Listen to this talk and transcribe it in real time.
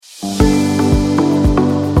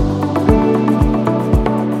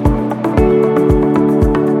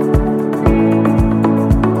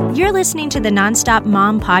listening to the Nonstop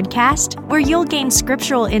Mom podcast, where you'll gain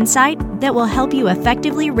scriptural insight that will help you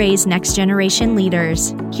effectively raise next-generation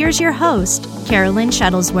leaders. Here's your host, Carolyn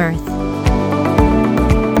Shuttlesworth.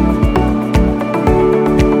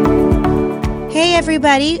 Hey,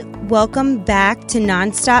 everybody. Welcome back to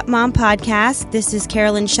Nonstop Mom podcast. This is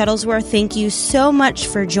Carolyn Shuttlesworth. Thank you so much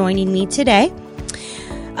for joining me today.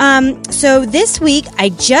 So this week, I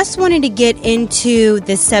just wanted to get into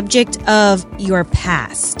the subject of your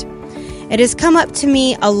past. It has come up to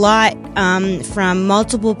me a lot from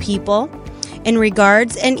multiple people in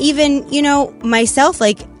regards, and even, myself,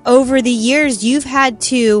 like over the years, you've had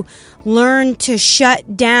to learn to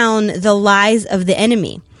shut down the lies of the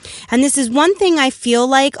enemy. And this is one thing I feel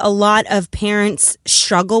like a lot of parents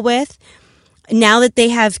struggle with now that they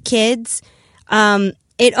have kids.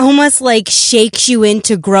 It almost like shakes you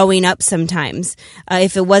into growing up sometimes.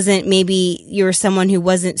 If it wasn't, maybe you're someone who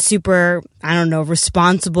wasn't super,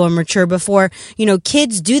 responsible or mature before.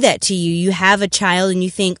 Kids do that to you. You have a child and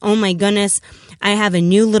you think, oh my goodness, I have a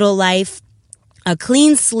new little life, a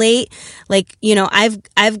clean slate. Like,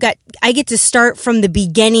 I get to start from the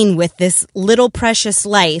beginning with this little precious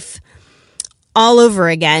life all over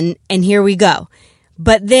again. And here we go.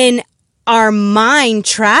 But then our mind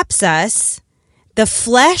traps us. The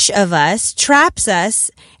flesh of us traps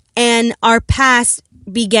us, and our past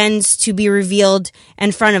begins to be revealed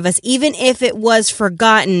in front of us, even if it was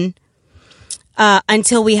forgotten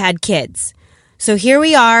until we had kids. So here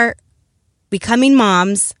we are, becoming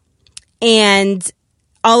moms, and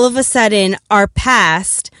all of a sudden, our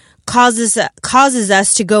past causes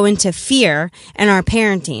us to go into fear in our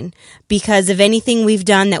parenting because of anything we've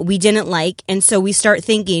done that we didn't like, and so we start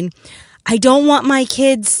thinking, I don't want my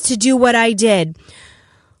kids to do what I did.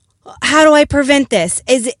 How do I prevent this?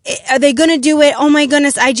 Are they going to do it? Oh my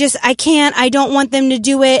goodness, I can't. I don't want them to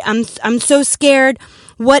do it. I'm so scared.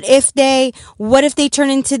 What if they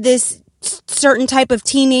turn into this certain type of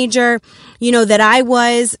teenager, that I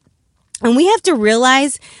was? And we have to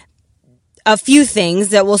realize a few things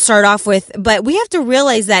that we'll start off with, but we have to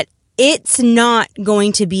realize that it's not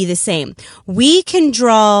going to be the same. We can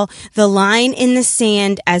draw the line in the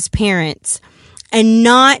sand as parents and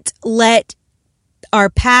not let our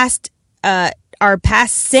past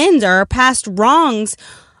sins or our past wrongs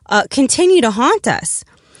continue to haunt us.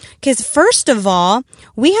 Because first of all,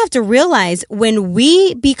 we have to realize when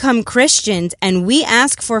we become Christians and we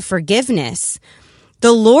ask for forgiveness,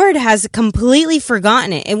 the Lord has completely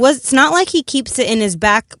forgotten it. It's not like he keeps it in his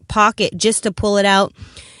back pocket just to pull it out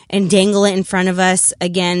and dangle it in front of us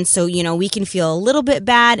again so, we can feel a little bit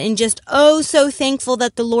bad and just, so thankful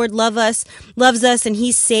that the Lord loves us and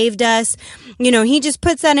he saved us. He just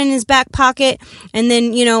puts that in his back pocket and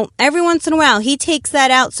then, every once in a while he takes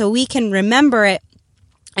that out so we can remember it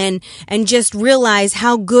and just realize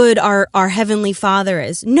how good our Heavenly Father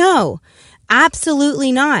is. No,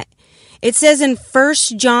 absolutely not. It says in 1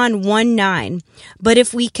 John 1:9, but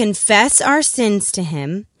if we confess our sins to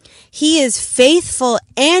him, he is faithful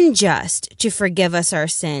and just to forgive us our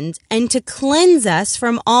sins and to cleanse us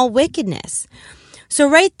from all wickedness. So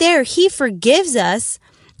right there, he forgives us.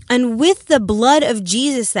 And with the blood of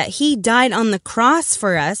Jesus that he died on the cross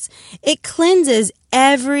for us, it cleanses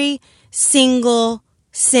every single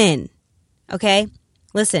sin. Okay?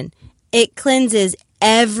 Listen, it cleanses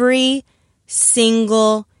every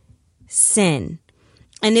single sin.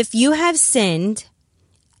 And if you have sinned,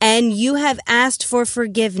 and you have asked for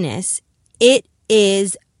forgiveness, it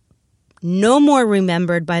is no more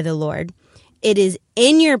remembered by the Lord. It is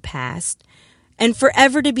in your past and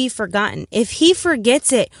forever to be forgotten. If he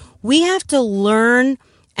forgets it, we have to learn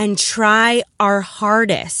and try our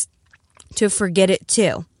hardest to forget it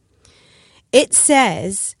too. It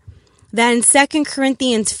says that in 2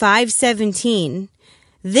 Corinthians 5:17,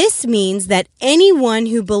 this means that anyone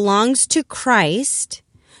who belongs to Christ.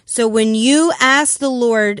 So when you ask the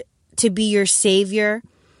Lord to be your Savior,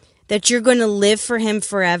 that you're going to live for him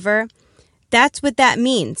forever, that's what that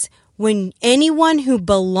means. When anyone who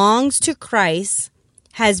belongs to Christ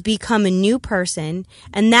has become a new person,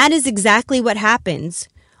 and that is exactly what happens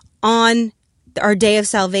on our day of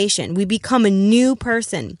salvation. We become a new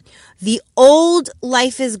person. The old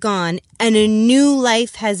life is gone, and a new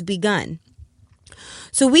life has begun.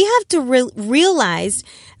 So we have to realize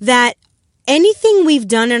that anything we've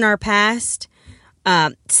done in our past,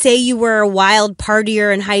 say you were a wild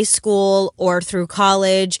partier in high school or through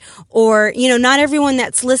college, or, not everyone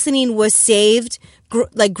that's listening was saved,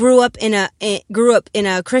 grew up in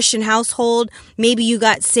a Christian household. Maybe you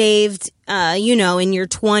got saved, in your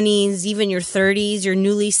 20s, even your 30s, you're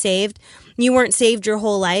newly saved. You weren't saved your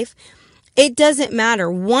whole life. It doesn't matter.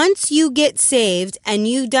 Once you get saved and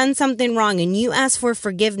you've done something wrong and you ask for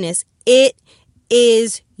forgiveness, it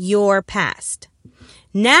is your past.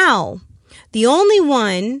 Now, the only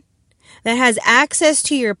one that has access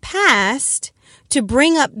to your past to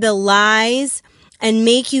bring up the lies and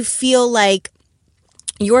make you feel like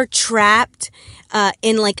you're trapped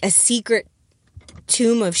in like a secret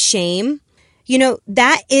tomb of shame,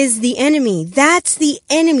 that is the enemy. That's the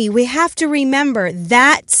enemy. We have to remember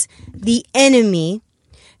that's the enemy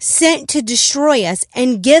sent to destroy us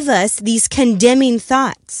and give us these condemning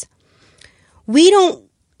thoughts. We don't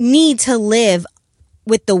need to live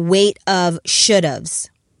with the weight of should-haves.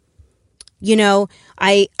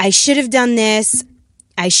 I should have done this.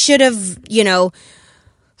 I should have,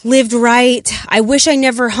 lived right. I wish I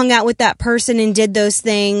never hung out with that person and did those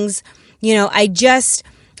things.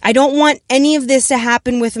 I don't want any of this to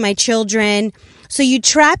happen with my children. So you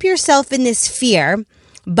trap yourself in this fear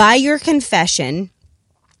by your confession.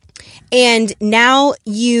 And now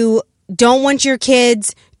you don't want your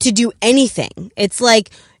kids to do anything. It's like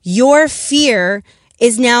your fear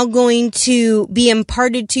is now going to be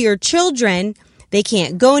imparted to your children. They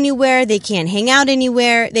can't go anywhere. They can't hang out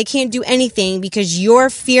anywhere. They can't do anything because you're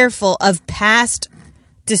fearful of past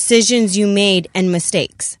decisions you made and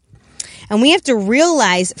mistakes. And we have to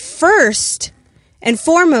realize first and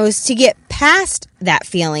foremost to get past that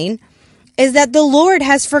feeling is that the Lord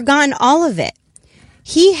has forgotten all of it.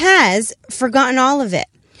 He has forgotten all of it.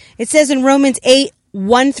 It says in Romans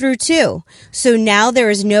 8:1-2, so now there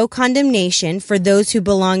is no condemnation for those who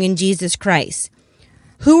belong in Jesus Christ.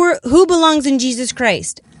 Who belongs in Jesus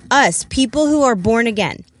Christ? Us, people who are born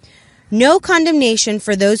again. No condemnation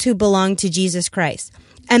for those who belong to Jesus Christ.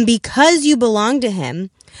 And because you belong to him,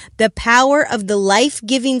 the power of the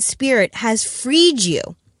life-giving Spirit has freed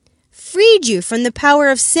you from the power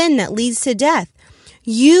of sin that leads to death.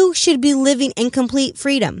 You should be living in complete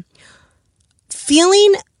freedom.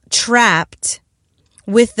 Feeling trapped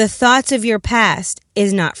with the thoughts of your past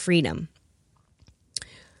is not freedom.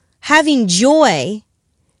 Having joy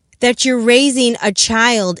that you're raising a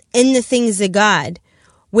child in the things of God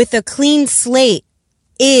with a clean slate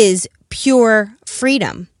is pure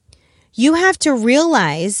freedom. You have to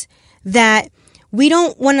realize that you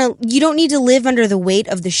don't need to live under the weight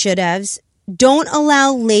of the should-haves. Don't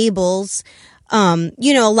allow labels. A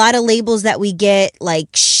lot of labels that we get like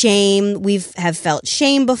shame. Have felt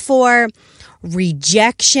shame before,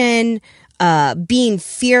 rejection, being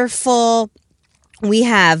fearful. We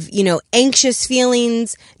have, anxious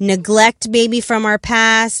feelings, neglect maybe from our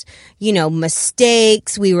past,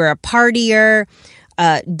 mistakes. We were a partier.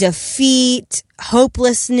 Defeat,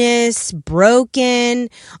 hopelessness, broken.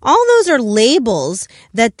 All those are labels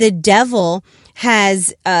that the devil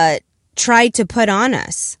has tried to put on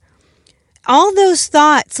us. All those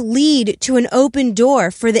thoughts lead to an open door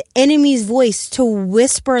for the enemy's voice to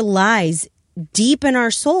whisper lies deep in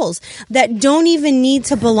our souls that don't even need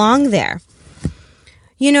to belong there.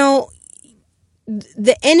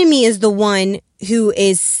 The enemy is the one who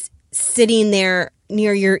is sitting there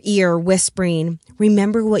near your ear whispering,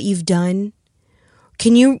 remember what you've done?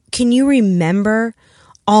 Can you remember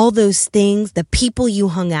all those things, the people you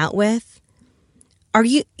hung out with? Are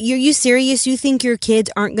you serious? You think your kids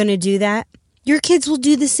aren't going to do that? Your kids will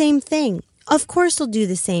do the same thing. Of course they'll do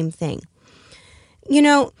the same thing.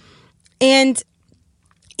 And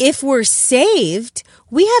if we're saved,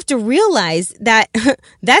 we have to realize that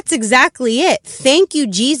that's exactly it. Thank you,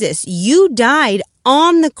 Jesus. You died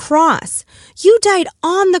on the cross. You died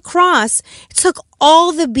on the cross. It took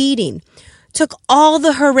all the beating, took all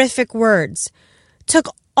the horrific words, took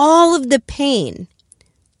all of the pain.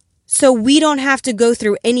 So we don't have to go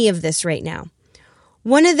through any of this right now.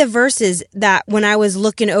 One of the verses that when I was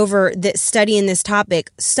looking over studying this topic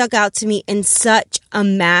stuck out to me in such a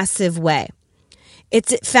massive way.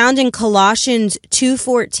 It's found in Colossians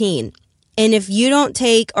 2:14. And if you don't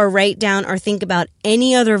take or write down or think about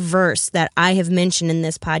any other verse that I have mentioned in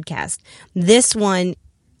this podcast, this one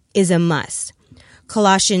is a must.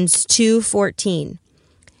 Colossians 2:14.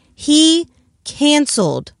 He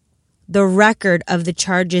canceled the record of the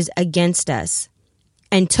charges against us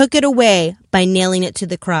and took it away by nailing it to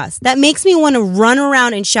the cross. That makes me want to run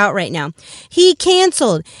around and shout right now. He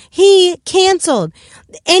canceled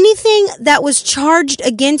anything that was charged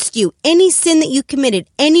against you, any sin that you committed,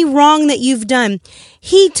 any wrong that you've done.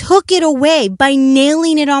 He took it away by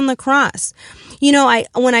nailing it on the cross.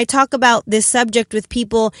 When I talk about this subject with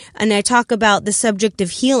people and I talk about the subject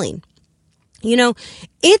of healing,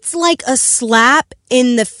 it's like a slap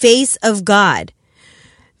in the face of God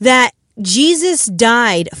that Jesus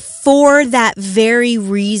died for that very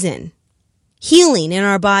reason. healing in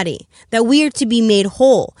our body, that we are to be made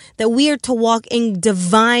whole, that we are to walk in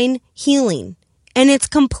divine healing. And it's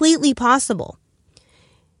completely possible.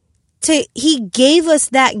 He gave us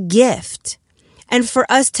that gift, and for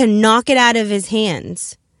us to knock it out of his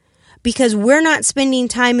hands because we're not spending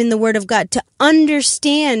time in the Word of God to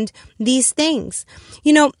understand these things.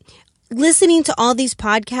 You know, listening to all these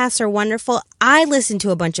podcasts are wonderful. I listen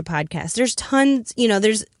to a bunch of podcasts. There's tons,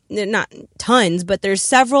 there's not tons, but there's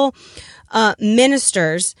several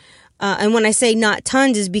ministers. And when I say not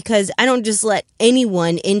tons is because I don't just let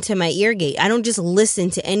anyone into my ear gate. I don't just listen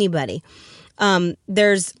to anybody.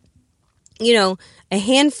 There's, a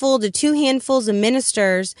handful to 2 handfuls of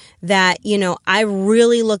ministers that, I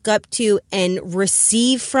really look up to and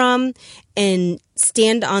receive from and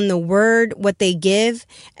stand on the word, what they give.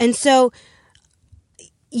 And so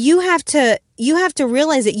you have to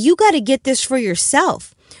realize that you got to get this for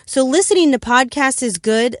yourself. So listening to podcasts is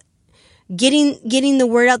good, getting the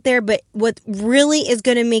word out there, but what really is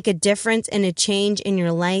going to make a difference and a change in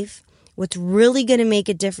your life, what's really going to make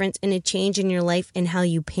a difference and a change in your life and how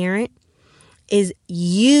you parent is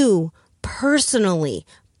you personally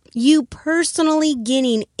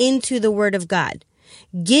getting into the Word of God,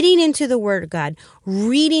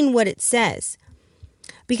 reading what it says.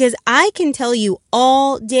 Because I can tell you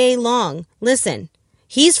all day long, listen,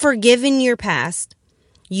 He's forgiven your past.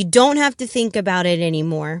 You don't have to think about it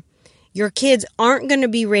anymore. Your kids aren't going to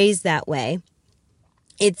be raised that way.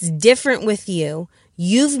 It's different with you.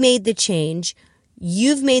 You've made the change.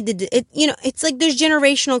 You've made it's like there's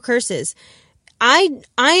generational curses. I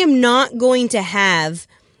am not going to have,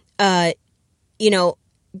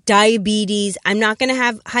 diabetes. I'm not going to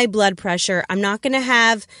have high blood pressure. I'm not going to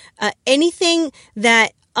have anything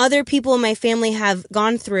that other people in my family have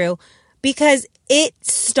gone through because it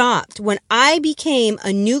stopped. When I became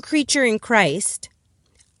a new creature in Christ,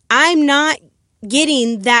 I'm not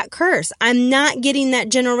getting that curse. I'm not getting that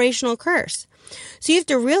generational curse. So you have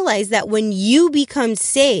to realize that when you become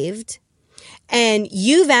saved and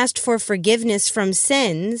you've asked for forgiveness from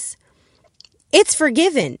sins, it's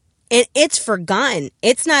forgiven and it's forgotten.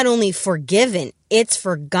 It's not only forgiven, it's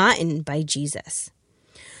forgotten by Jesus.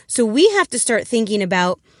 So we have to start thinking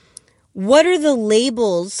about what are the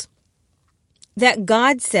labels that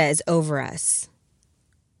God says over us.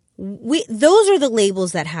 Those are the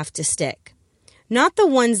labels that have to stick, not the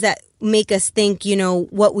ones that make us think,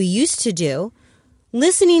 what we used to do.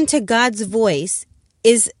 Listening to God's voice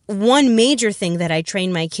is one major thing that I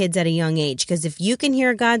train my kids at a young age, because if you can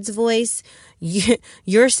hear God's voice,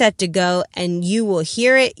 you're set to go and you will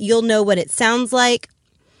hear it. You'll know what it sounds like.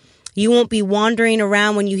 You won't be wandering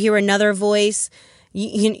around when you hear another voice.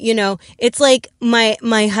 It's like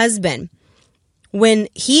my husband. When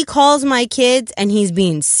he calls my kids and he's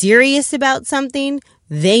being serious about something,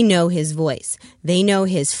 they know his voice. They know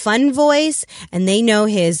his fun voice, and they know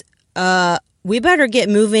his, we better get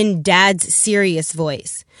moving dad's serious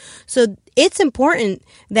voice. So it's important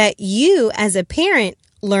that you as a parent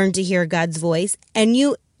learn to hear God's voice and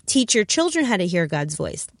you teach your children how to hear God's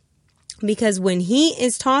voice. Because when he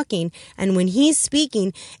is talking and when he's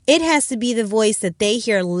speaking, it has to be the voice that they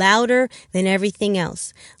hear louder than everything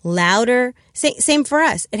else. Louder. Same for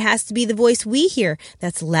us. It has to be the voice we hear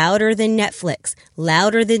that's louder than Netflix,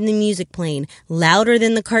 louder than the music playing, louder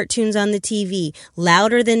than the cartoons on the TV,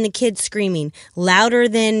 louder than the kids screaming, louder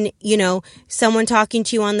than, someone talking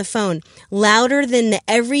to you on the phone, louder than the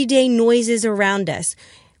everyday noises around us.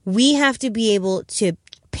 We have to be able to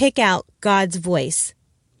pick out God's voice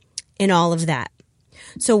in all of that.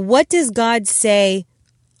 So what does God say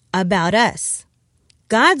about us?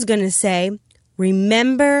 God's going to say,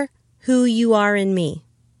 remember who you are in me.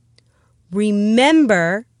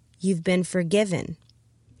 Remember you've been forgiven.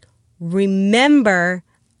 Remember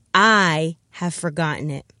I have forgotten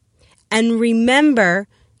it. And remember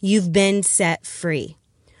you've been set free.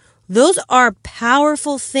 Those are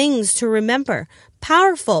powerful things to remember.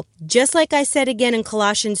 Powerful. Just like I said again in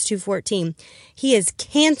Colossians 2:14, he is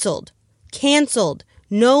canceled,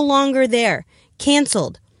 no longer there,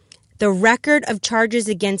 canceled the record of charges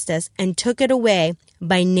against us and took it away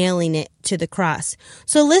by nailing it to the cross.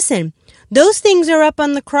 So listen, those things are up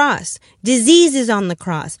on the cross. Disease is on the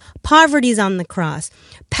cross. Poverty is on the cross.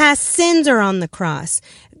 Past sins are on the cross.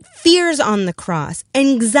 Fears on the cross.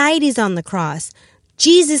 Anxieties on the cross.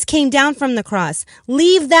 Jesus came down from the cross.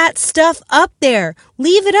 Leave that stuff up there.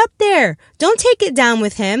 Leave it up there. Don't take it down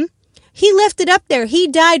with him. He left it up there. He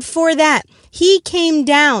died for that. He came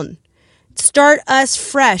down. Start us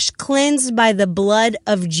fresh, cleansed by the blood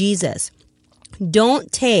of Jesus.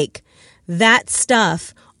 Don't take that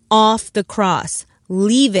stuff off the cross.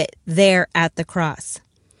 Leave it there at the cross.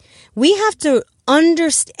 We have to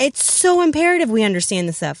understand. It's so imperative we understand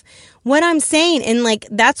this stuff. What I'm saying, and like,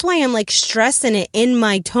 that's why I'm like stressing it in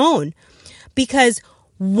my tone. Because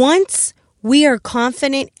once we are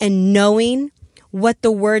confident in knowing what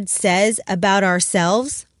the word says about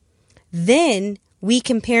ourselves, then we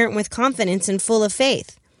can parent with confidence and full of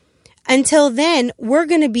faith. Until then, we're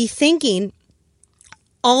going to be thinking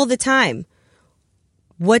all the time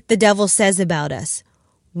what the devil says about us,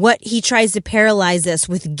 what he tries to paralyze us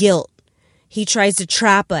with guilt. He tries to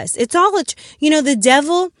trap us. It's all, the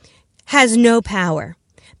devil has no power.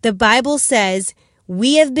 The Bible says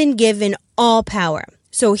we have been given all power.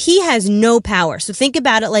 So he has no power. So think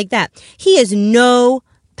about it like that. He has no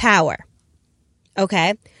power.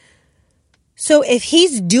 Okay? So if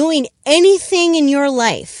he's doing anything in your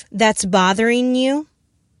life that's bothering you,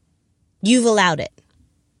 you've allowed it.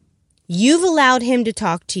 You've allowed him to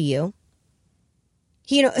talk to you.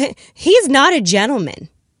 He's not a gentleman.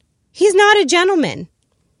 He's not a gentleman.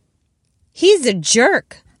 He's a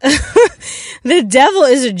jerk. The devil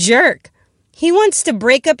is a jerk. He wants to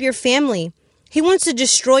break up your family. He wants to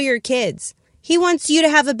destroy your kids. He wants you to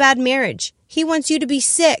have a bad marriage. He wants you to be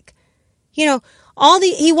sick. He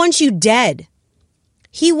wants you dead.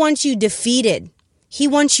 He wants you defeated. He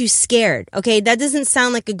wants you scared. Okay, that doesn't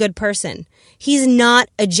sound like a good person. He's not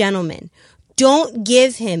a gentleman. Don't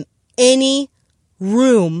give him any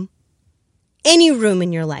room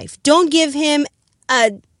in your life. Don't give him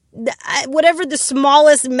whatever the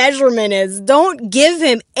smallest measurement is. Don't give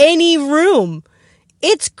him any room.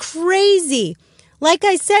 It's crazy. Like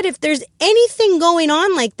I said, if there's anything going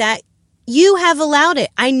on like that, you have allowed it.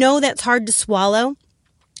 I know that's hard to swallow,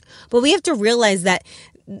 but we have to realize that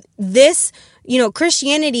this,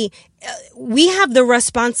 Christianity, we have the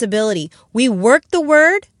responsibility. We work the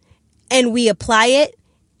word and we apply it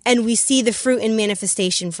and we see the fruit and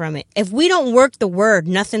manifestation from it. If we don't work the word,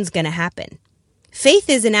 nothing's going to happen. Faith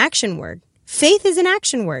is an action word. Faith is an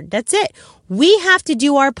action word. That's it. We have to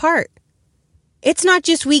do our part. It's not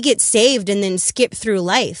just we get saved and then skip through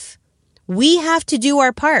life. We have to do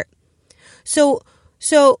our part. So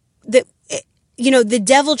the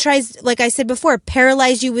devil tries, like I said before,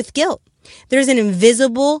 paralyze you with guilt. There's an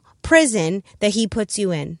invisible prison that he puts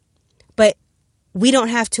you in, but we don't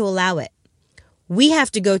have to allow it. We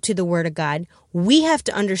have to go to the Word of God. We have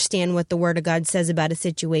to understand what the Word of God says about a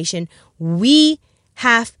situation. We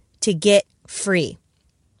have to get free.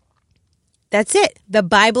 That's it. The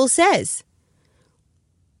Bible says,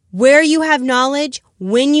 where you have knowledge,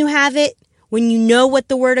 when you have it, when you know what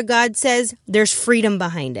the Word of God says, there's freedom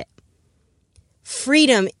behind it.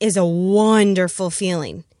 Freedom is a wonderful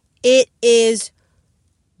feeling. It is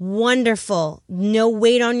wonderful. No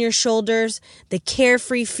weight on your shoulders, the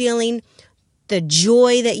carefree feeling, the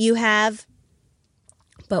joy that you have.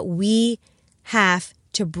 But we have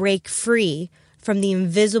to break free from the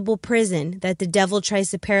invisible prison that the devil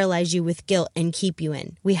tries to paralyze you with guilt and keep you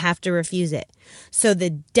in. We have to refuse it. So the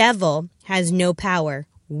devil has no power.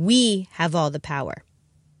 We have all the power.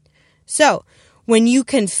 So when you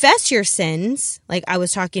confess your sins, like I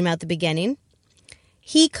was talking about at the beginning,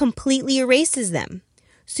 he completely erases them.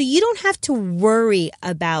 So you don't have to worry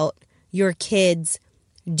about your kids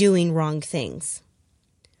doing wrong things.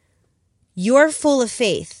 You're full of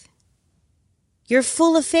faith. You're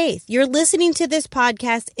full of faith. You're listening to this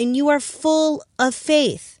podcast and you are full of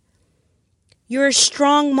faith. You're a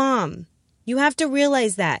strong mom. You have to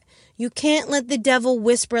realize that. You can't let the devil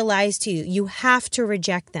whisper lies to you. You have to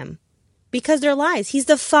reject them because they're lies. He's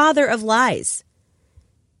the father of lies.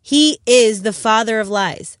 He is the father of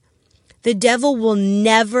lies. The devil will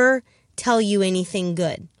never tell you anything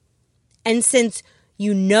good. And since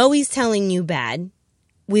you know he's telling you bad,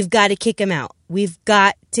 we've got to kick him out. We've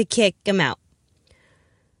got to kick him out.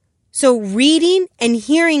 So reading and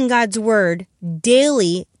hearing God's word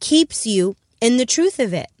daily keeps you in the truth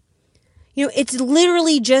of it. It's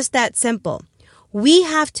literally just that simple. We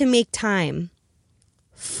have to make time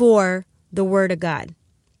for the word of God.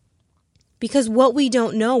 Because what we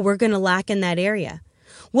don't know, we're going to lack in that area.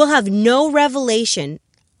 We'll have no revelation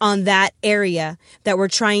on that area that we're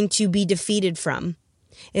trying to be defeated from.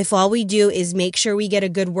 If all we do is make sure we get a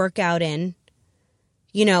good workout in,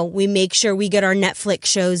 we make sure we get our Netflix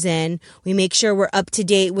shows in, we make sure we're up to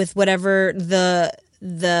date with whatever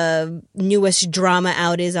the newest drama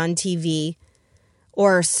out is on TV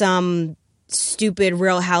or some stupid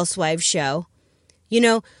Real Housewives show.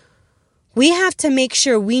 We have to make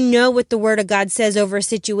sure we know what the Word of God says over a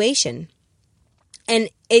situation. And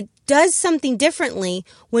it does something differently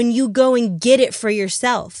when you go and get it for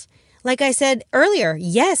yourself. Like I said earlier,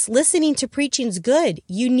 yes, listening to preaching's good.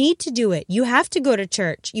 You need to do it. You have to go to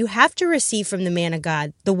church. You have to receive from the man of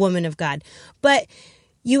God, the woman of God. But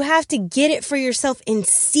you have to get it for yourself and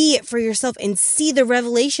see it for yourself and see the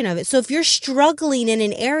revelation of it. So if you're struggling in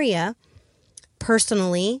an area,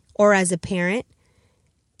 personally or as a parent,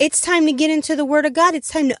 it's time to get into the Word of God. It's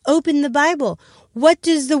time to open the Bible. What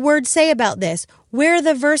does the Word say about this? Where are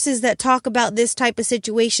the verses that talk about this type of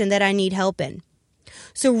situation that I need help in?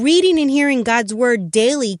 So reading and hearing God's Word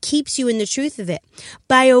daily keeps you in the truth of it.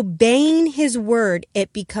 By obeying His Word,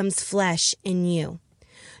 it becomes flesh in you.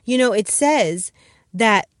 You know, it says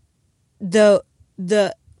that the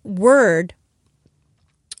Word,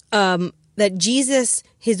 that Jesus,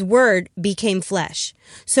 His Word became flesh.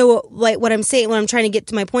 So like what I'm trying to get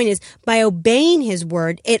to my point is, by obeying His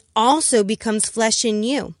Word, it also becomes flesh in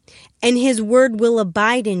you, and His Word will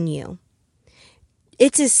abide in you.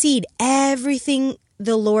 It's a seed. Everything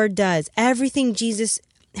the Lord does, everything Jesus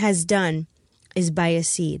has done is by a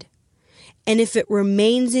seed. And if it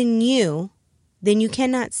remains in you, then you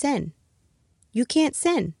cannot sin. You can't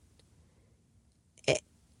sin.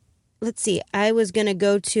 Let's see. I was going to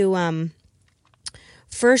go to 1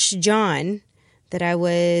 John that I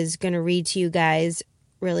was going to read to you guys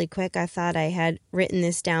really quick. I thought I had written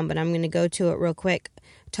this down, but I'm going to go to it real quick,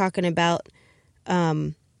 talking about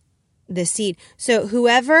the seed. So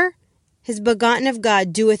whoever is begotten of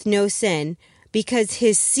God doeth no sin, because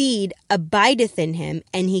his seed abideth in him,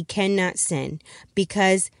 and he cannot sin,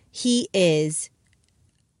 because he is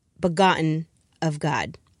begotten of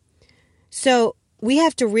God. So we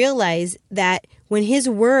have to realize that when His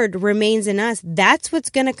Word remains in us, that's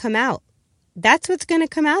what's going to come out. That's what's going to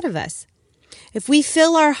come out of us. If we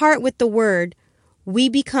fill our heart with the Word, we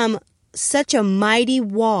become such a mighty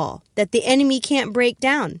wall that the enemy can't break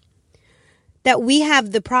down. That we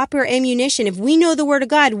have the proper ammunition. If we know the Word of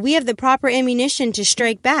God, we have the proper ammunition to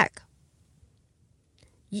strike back.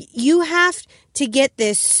 You have to get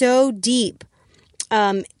this so deep,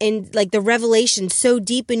 and like the revelation so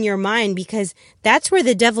deep in your mind, because that's where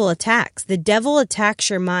the devil attacks. The devil attacks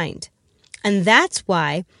your mind. And that's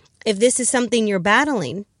why, if this is something you're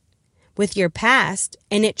battling with your past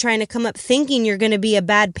and it trying to come up thinking you're going to be a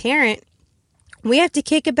bad parent, we have to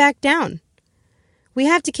kick it back down. We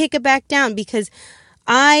have to kick it back down, because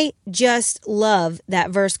I just love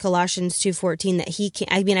that verse, Colossians 2:14, that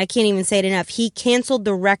I can't even say it enough. He canceled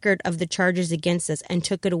the record of the charges against us and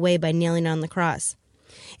took it away by nailing it on the cross.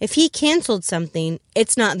 If He canceled something,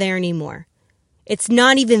 it's not there anymore. It's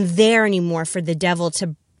not even there anymore for the devil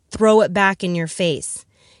to throw it back in your face.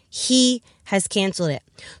 He has canceled it.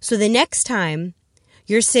 So the next time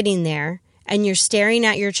you're sitting there and you're staring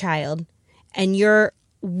at your child and you're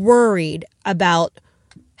worried about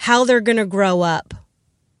how they're going to grow up.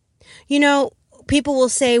 You know, people will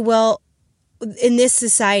say, well, in this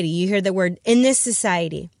society, you hear the word, in this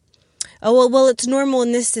society. Oh, well, it's normal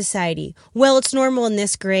in this society. Well, it's normal in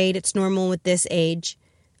this grade. It's normal with this age.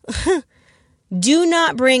 Do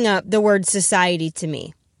not bring up the word society to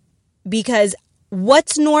me, because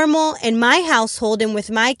what's normal in my household and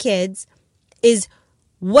with my kids is,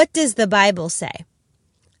 what does the Bible say?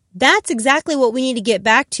 That's exactly what we need to get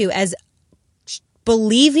back to as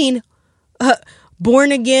believing,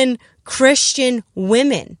 born-again Christian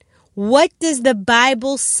women. What does the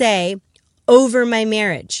Bible say over my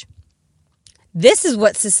marriage? This is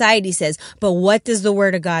what society says, but what does the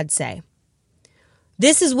Word of God say?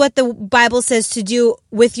 This is what the Bible says to do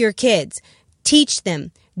with your kids. Teach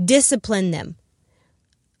them, discipline them.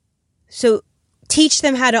 So teach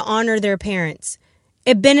them how to honor their parents.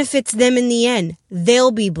 It benefits them in the end.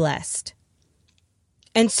 They'll be blessed.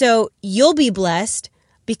 And so you'll be blessed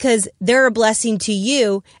because they're a blessing to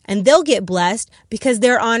you, and they'll get blessed because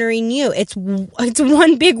they're honoring you. It's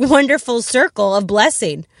one big, wonderful circle of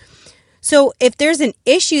blessing. So if there's an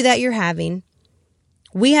issue that you're having,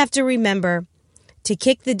 we have to remember to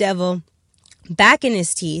kick the devil back in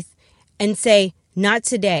his teeth and say, not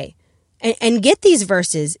today. And get these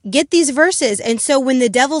verses. Get these verses. And so when the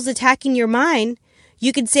devil's attacking your mind,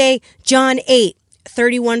 you could say John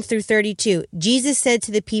 8:31-32. Jesus said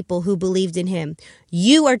to the people who believed in him,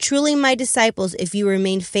 "You are truly my disciples if you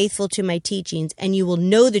remain faithful to my teachings, and you will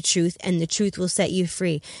know the truth, and the truth will set you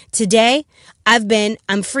free." Today,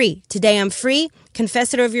 I'm free. Today I'm free.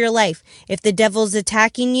 Confess it over your life. If the devil's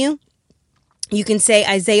attacking you, you can say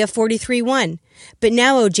Isaiah 43:1. "But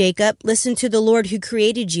now, O Jacob, listen to the Lord who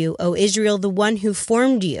created you, O Israel, the one who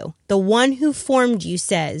formed you." The one who formed you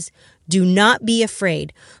says, "Do not be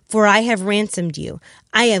afraid, for I have ransomed you.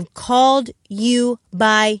 I have called you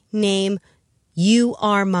by name. You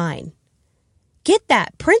are mine." Get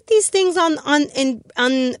that. Print these things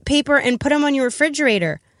on paper and put them on your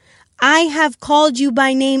refrigerator. I have called you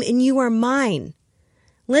by name and you are mine.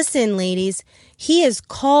 Listen, ladies, he has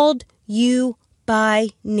called you by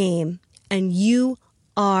name and you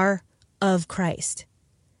are of Christ.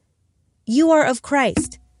 You are of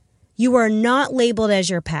Christ. You are not labeled as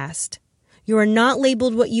your past. You are not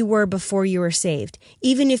labeled what you were before you were saved.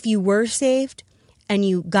 Even if you were saved and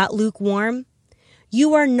you got lukewarm,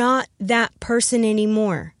 you are not that person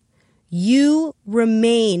anymore. You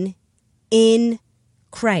remain in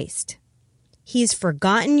Christ. He's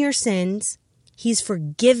forgotten your sins. He's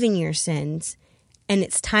forgiven your sins. And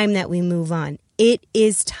it's time that we move on. It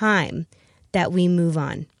is time that we move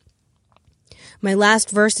on. My last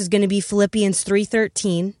verse is going to be Philippians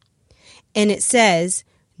 3:13. And it says,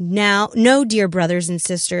 "Now, no, dear brothers and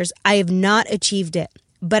sisters, I have not achieved it,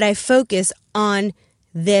 but I focus on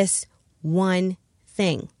this one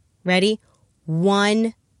thing." Ready?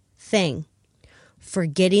 One thing.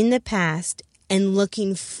 Forgetting the past and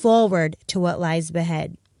looking forward to what lies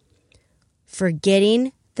ahead.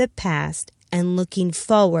 Forgetting the past and looking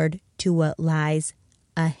forward to what lies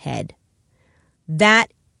ahead.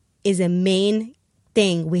 That is a main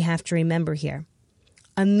thing we have to remember here.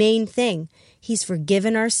 A main thing. He's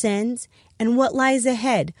forgiven our sins. And what lies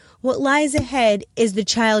ahead? What lies ahead is the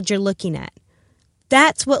child you're looking at.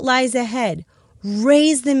 That's what lies ahead.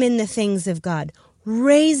 Raise them in the things of God.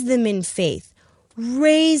 Raise them in faith.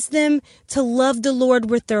 Raise them to love the Lord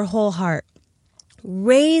with their whole heart.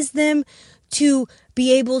 Raise them to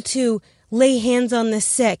be able to lay hands on the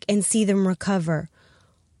sick and see them recover.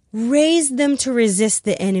 Raise them to resist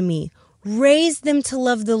the enemy. Raise them to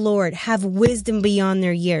love the Lord, have wisdom beyond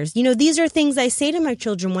their years. You know, these are things I say to my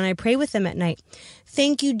children when I pray with them at night.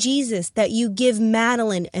 Thank you, Jesus, that you give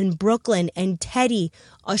Madeline and Brooklyn and Teddy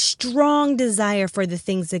a strong desire for the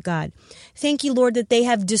things of God. Thank you, Lord, that they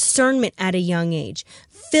have discernment at a young age.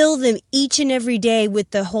 Fill them each and every day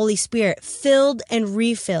with the Holy Spirit, filled and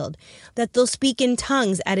refilled, that they'll speak in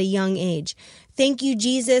tongues at a young age. Thank you,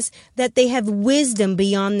 Jesus, that they have wisdom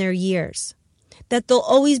beyond their years, that they'll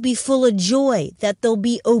always be full of joy, that they'll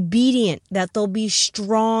be obedient, that they'll be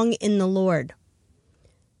strong in the Lord,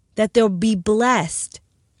 that they'll be blessed,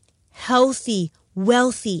 healthy,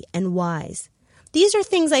 wealthy, and wise. These are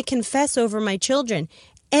things I confess over my children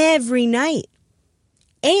every night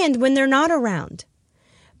and when they're not around,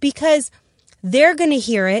 because they're going to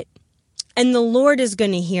hear it and the Lord is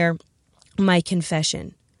going to hear my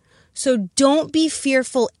confession. So don't be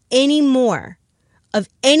fearful anymore of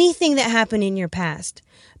anything that happened in your past,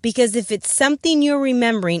 because if it's something you're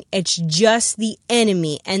remembering, it's just the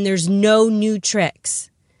enemy and there's no new tricks.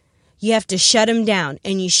 You have to shut him down,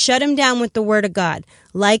 and you shut him down with the Word of God.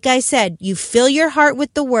 Like I said, you fill your heart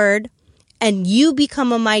with the Word and you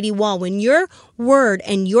become a mighty wall. When your Word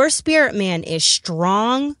and your spirit man is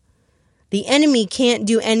strong, the enemy can't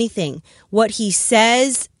do anything. What he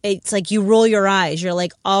says, it's like you roll your eyes. You're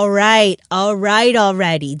like, all right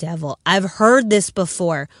already, devil. I've heard this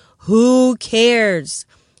before. Who cares?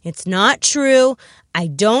 It's not true. I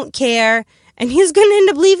don't care. And he's going to end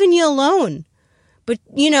up leaving you alone. But,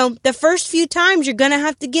 you know, the first few times you're going to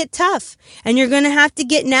have to get tough and you're going to have to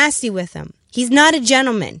get nasty with him. He's not a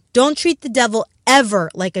gentleman. Don't treat the devil ever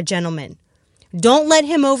like a gentleman. Don't let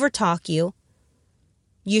him overtalk you.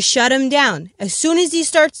 You shut him down. As soon as he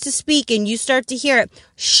starts to speak and you start to hear it,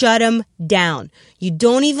 shut him down. You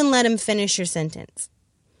don't even let him finish your sentence.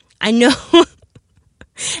 I know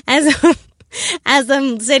as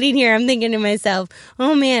I'm sitting here, I'm thinking to myself,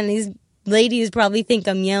 oh man, these ladies probably think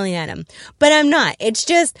I'm yelling at him. But I'm not. It's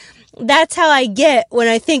just, that's how I get when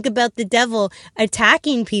I think about the devil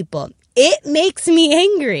attacking people. It makes me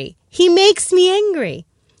angry. He makes me angry.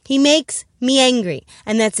 He makes me angry.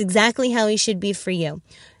 And that's exactly how he should be for you.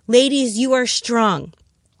 Ladies, you are strong.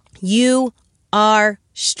 You are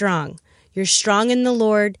strong. You're strong in the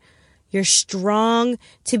Lord. You're strong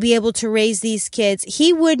to be able to raise these kids.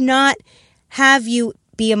 He would not have you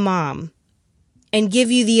be a mom and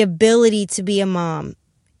give you the ability to be a mom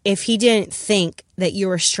if he didn't think that you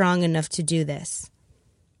were strong enough to do this.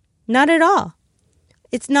 Not at all.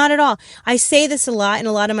 It's not at all. I say this a lot in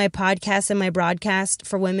a lot of my podcasts and my broadcast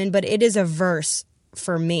for women, but it is a verse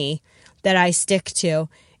for me that I stick to,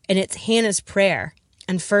 and it's Hannah's prayer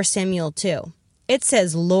in 1 Samuel 2. It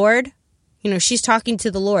says, Lord, you know, she's talking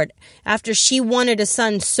to the Lord. After she wanted a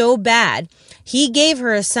son so bad, he gave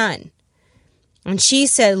her a son. And she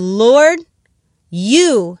said, Lord,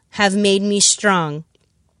 you have made me strong,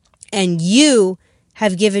 and you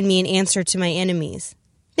have given me an answer to my enemies.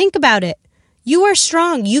 Think about it. You are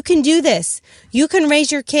strong. You can do this. You can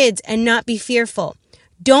raise your kids and not be fearful.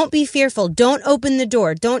 Don't be fearful. Don't open the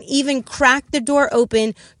door. Don't even crack the door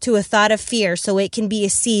open to a thought of fear so it can be a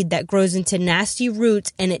seed that grows into nasty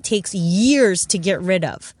roots and it takes years to get rid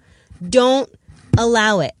of. Don't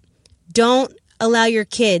allow it. Don't allow your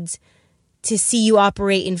kids to see you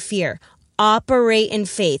operate in fear. Operate in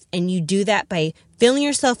faith. And you do that by filling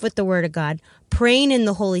yourself with the Word of God, praying in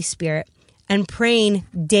the Holy Spirit, and praying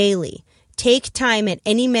daily. Take time at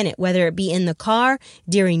any minute, whether it be in the car,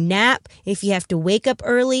 during nap, if you have to wake up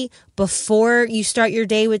early, before you start your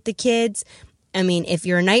day with the kids. I mean, if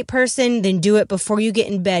you're a night person, then do it before you get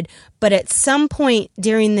in bed. But at some point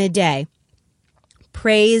during the day,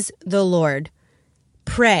 praise the Lord.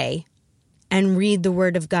 Pray and read the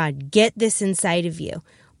Word of God. Get this inside of you.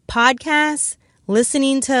 Podcasts,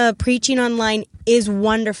 listening to preaching online is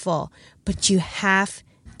wonderful, but you have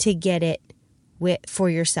to get it for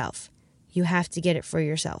yourself. You have to get it for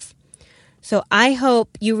yourself. So I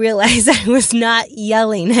hope you realize I was not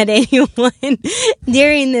yelling at anyone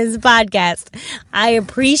during this podcast. I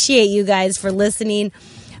appreciate you guys for listening.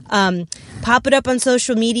 Pop it up on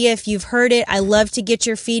social media if you've heard it. I love to get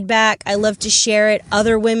your feedback. I love to share it.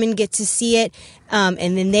 Other women get to see it,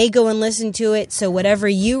 and then they go and listen to it. So whatever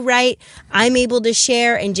you write, I'm able to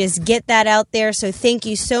share and just get that out there. So thank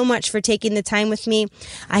you so much for taking the time with me.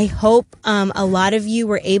 I hope a lot of you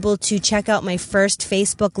were able to check out my first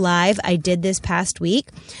Facebook Live I did this past week.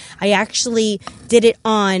 I actually did it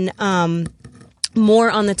on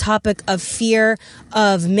more on the topic of fear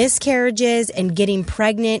of miscarriages and getting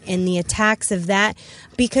pregnant and the attacks of that.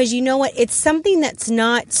 Because you know what? It's something that's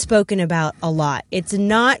not spoken about a lot. It's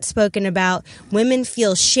not spoken about. Women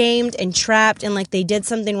feel shamed and trapped and like they did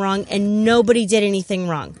something wrong, and nobody did anything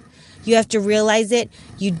wrong. You have to realize it.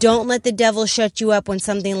 You don't let the devil shut you up when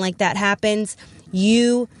something like that happens.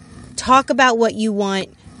 You talk about what you want.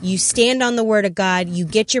 You stand on the Word of God, you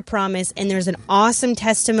get your promise, and there's an awesome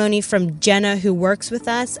testimony from Jenna who works with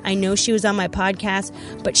us. I know she was on my podcast,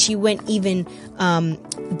 but she went even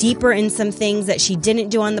deeper in some things that she didn't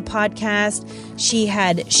do on the podcast. She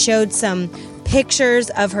had showed some pictures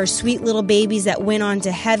of her sweet little babies that went on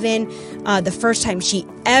to heaven. The first time she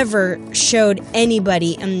ever showed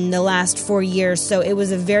anybody in the last 4 years. So it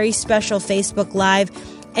was a very special Facebook Live,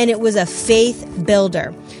 and it was a faith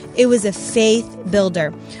builder. It was a faith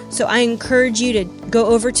builder. So I encourage you to go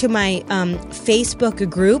over to my Facebook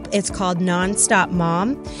group. It's called Nonstop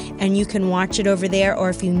Mom, and you can watch it over there. Or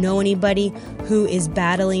if you know anybody who is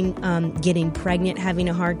battling getting pregnant, having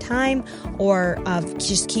a hard time, or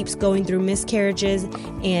just keeps going through miscarriages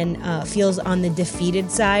and feels on the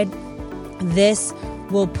defeated side, this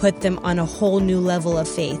will put them on a whole new level of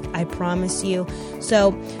faith. I promise you.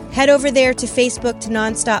 So head over there to Facebook to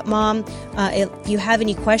Nonstop Mom. If you have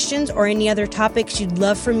any questions or any other topics you'd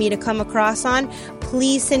love for me to come across on,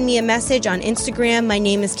 please send me a message on Instagram. My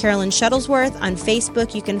name is Carolyn Shuttlesworth. On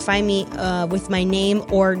Facebook, you can find me with my name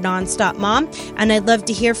or Nonstop Mom. And I'd love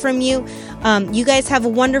to hear from you. You guys have a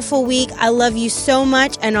wonderful week. I love you so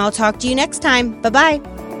much, and I'll talk to you next time.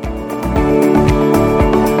 Bye-bye.